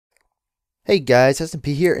Hey guys,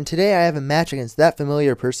 SMP here, and today I have a match against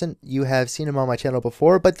ThatFamiliarPerson. You have seen him on my channel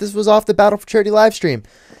before, but this was off the Battle for Charity livestream.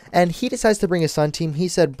 And he decides to bring a Sun team. He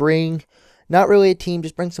said bring, not really a team,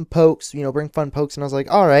 just bring some pokes, bring fun pokes. And I was like,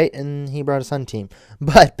 alright, and he brought a Sun team.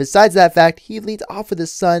 But besides that fact, he leads off with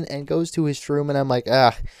his Sun and goes to his Shroom, and I'm like,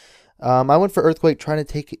 I went for Earthquake, trying to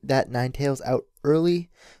take that Ninetales out early.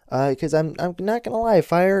 Because I'm not gonna lie,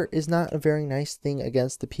 fire is not a very nice thing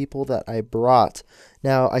against the people that I brought.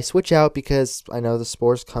 Now I switch out because I know the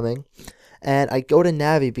spore's coming, and I go to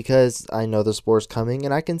Navi because I know the spore's coming,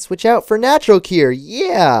 and I can switch out for Natural Cure.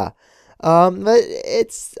 Yeah. But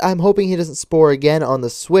I'm hoping he doesn't spore again on the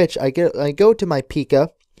switch. I go to my Pika,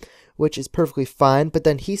 which is perfectly fine, but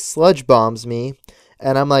then he sludge bombs me.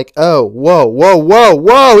 And I'm like, oh,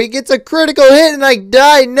 whoa. He gets a critical hit and I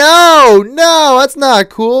die. No, that's not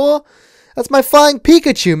cool. That's my flying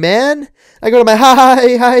Pikachu, man. I go to my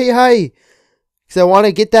hi. Because I want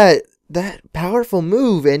to get that powerful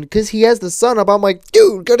move. And because he has the sun up, I'm like,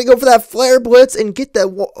 dude, gotta go for that Flare Blitz and get that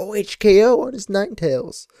OHKO on his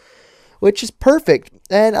Ninetales. Which is perfect.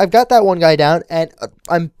 And I've got that one guy down and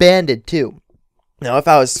I'm banded too. Now, if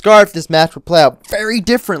I was Scarf, this match would play out very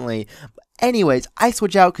differently. Anyways, I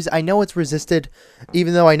switch out because I know it's resisted.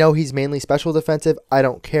 Even though I know he's mainly special defensive, I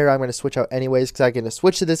don't care. I'm going to switch out anyways because I'm going to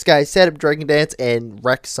switch to this guy, set up Dragon Dance, and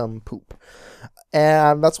wreck some poop.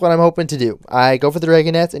 And that's what I'm hoping to do. I go for the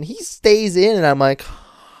Dragon Dance, and he stays in, and I'm like,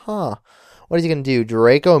 huh. What is he going to do?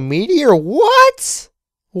 Draco Meteor? What?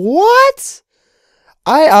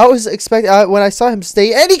 I was expecting, when I saw him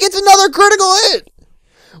stay, and he gets another critical hit!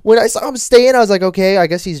 When I saw him stay in, I was like, okay, I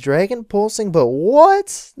guess he's Dragon Pulsing, but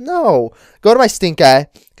what? No. Go to my Stink Eye.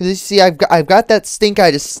 Because you see, I've got that Stink Eye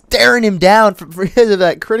just staring him down for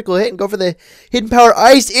that critical hit and go for the Hidden Power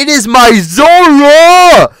Ice. It is my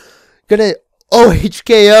Zora! Gonna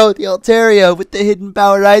OHKO the Altaria with the Hidden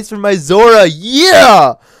Power Ice for my Zora.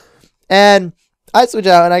 Yeah! And I switch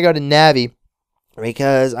out and I go to Navi.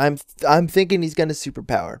 Because I'm thinking he's gonna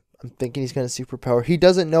superpower. He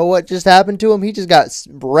doesn't know what just happened to him. He just got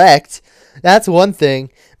wrecked. That's one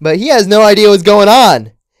thing. But he has no idea what's going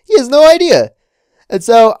on. He has no idea. And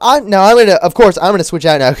so I'm gonna switch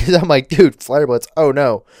out now because I'm like, dude, Flare Blitz. Oh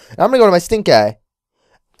no. And I'm gonna go to my Stink Eye.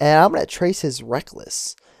 And I'm gonna trace his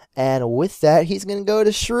Reckless. And with that, he's gonna go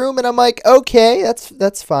to Shroom. And I'm like, okay,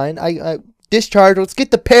 that's fine. I discharge. Let's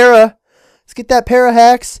get the para. Let's get that para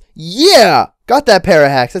hacks. Yeah! Got that para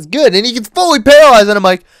hacks. That's good. And he gets fully paralyzed. And I'm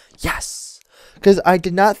like, yes, because I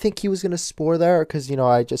did not think he was going to spore there because,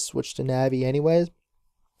 I just switched to Navi anyways.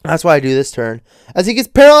 That's why I do this turn. As he gets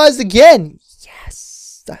paralyzed again.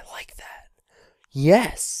 Yes, I like that.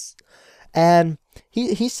 Yes. And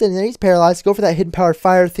he's sitting there. He's paralyzed. Go for that Hidden Power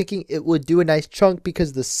Fire thinking it would do a nice chunk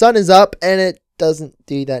because the sun is up and it doesn't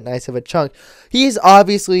do that nice of a chunk. He is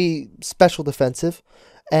obviously special defensive.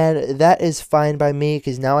 And that is fine by me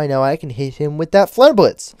because now I know I can hit him with that Flare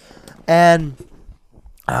Blitz. And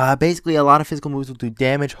basically, a lot of physical moves will do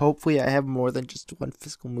damage. Hopefully, I have more than just one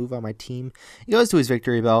physical move on my team. He goes to his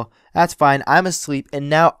Victory Bell. That's fine. I'm asleep. And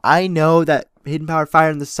now I know that Hidden Power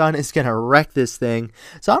Fire in the Sun is going to wreck this thing.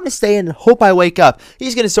 So I'm going to stay in and hope I wake up.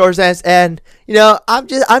 He's going to Swords Dance. And, I'm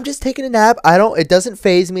just taking a nap. It doesn't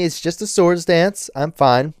faze me. It's just a Swords Dance. I'm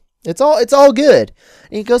fine. It's all good.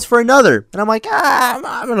 And he goes for another. And I'm like, I'm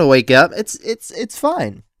going to wake up. It's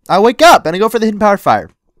fine. I wake up and I go for the Hidden Power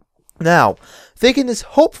Fire. Now, thinking this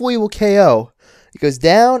hopefully will KO. It goes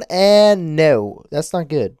down, and no. That's not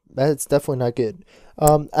good. That's definitely not good.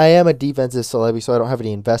 I am a defensive Celebi, so I don't have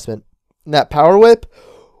any investment. And that Power Whip,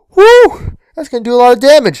 whoo! That's going to do a lot of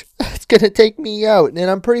damage. It's going to take me out. And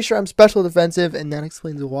I'm pretty sure I'm special defensive, and that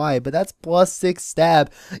explains why. But that's +6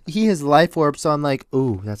 stab. He has Life Orb, so I'm like,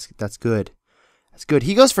 ooh, that's good. That's good.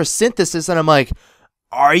 He goes for Synthesis, and I'm like,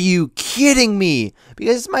 are you kidding me?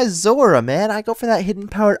 Because it's my Zora, man. I go for that Hidden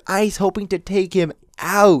Power Ice, hoping to take him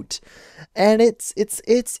out. And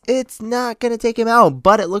it's not gonna take him out,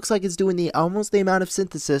 but it looks like it's doing almost the amount of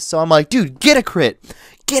Synthesis. So I'm like, dude, get a crit.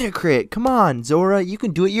 Get a crit. Come on, Zora. You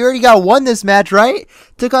can do it. You already got one this match, right?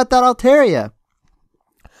 Took out that Altaria.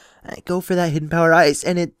 I go for that Hidden Power Ice,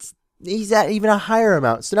 and he's at even a higher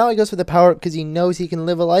amount. So now he goes for the power up because he knows he can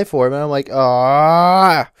live a life orb. And I'm like,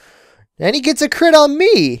 ah. And he gets a crit on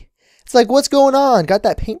me. It's like, what's going on? Got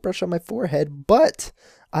that paintbrush on my forehead, but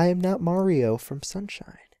I am not Mario from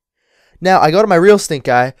Sunshine. Now, I go to my real Stink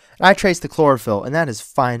Eye, and I trace the Chlorophyll, and that is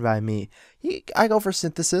fine by me. I go for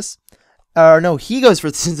Synthesis. No, he goes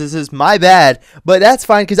for Synthesis. My bad. But that's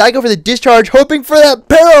fine, because I go for the Discharge, hoping for that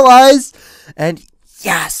Paralyze. And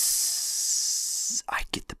yes! I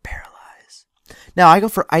get the Paralyze. Now, I go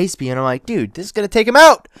for Ice Beam, and I'm like, dude, this is going to take him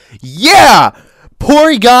out. Yeah!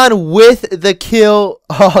 Porygon with the kill.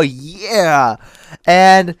 Oh, yeah.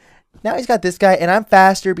 And now he's got this guy, and I'm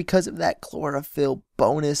faster because of that chlorophyll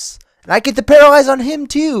bonus. And I get the paralyze on him,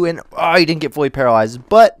 too. And, oh, he didn't get fully paralyzed.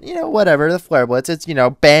 But, you know, whatever. The Flare Blitz, it's, you know,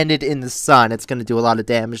 banded in the sun. It's going to do a lot of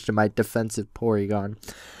damage to my defensive Porygon.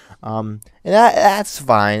 And that's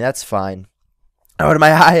fine. That's fine. Oh, to my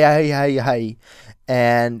hi.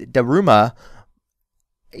 And Daruma,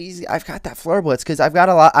 I've got that Flare Blitz because I've got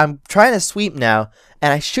a lot. I'm trying to sweep now,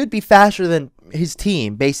 and I should be faster than his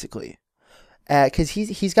team, basically. Because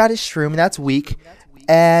he's got his Shroom, and that's weak.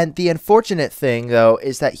 And the unfortunate thing, though,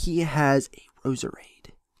 is that he has a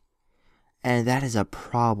Roserade. And that is a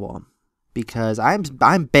problem. Because I'm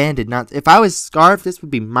banded. Not if I was Scarf, this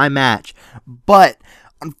would be my match. But,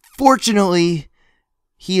 unfortunately,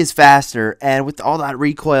 he is faster. And with all that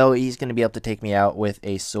recoil, he's going to be able to take me out with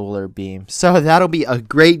a Solar Beam. So, that'll be a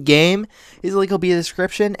great game. His link will be in the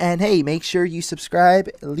description. And, hey, make sure you subscribe,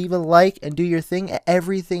 leave a like, and do your thing.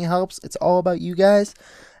 Everything helps. It's all about you guys.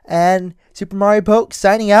 And Super Mario Poke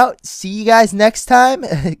signing out. See you guys next time.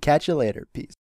 Catch you later. Peace.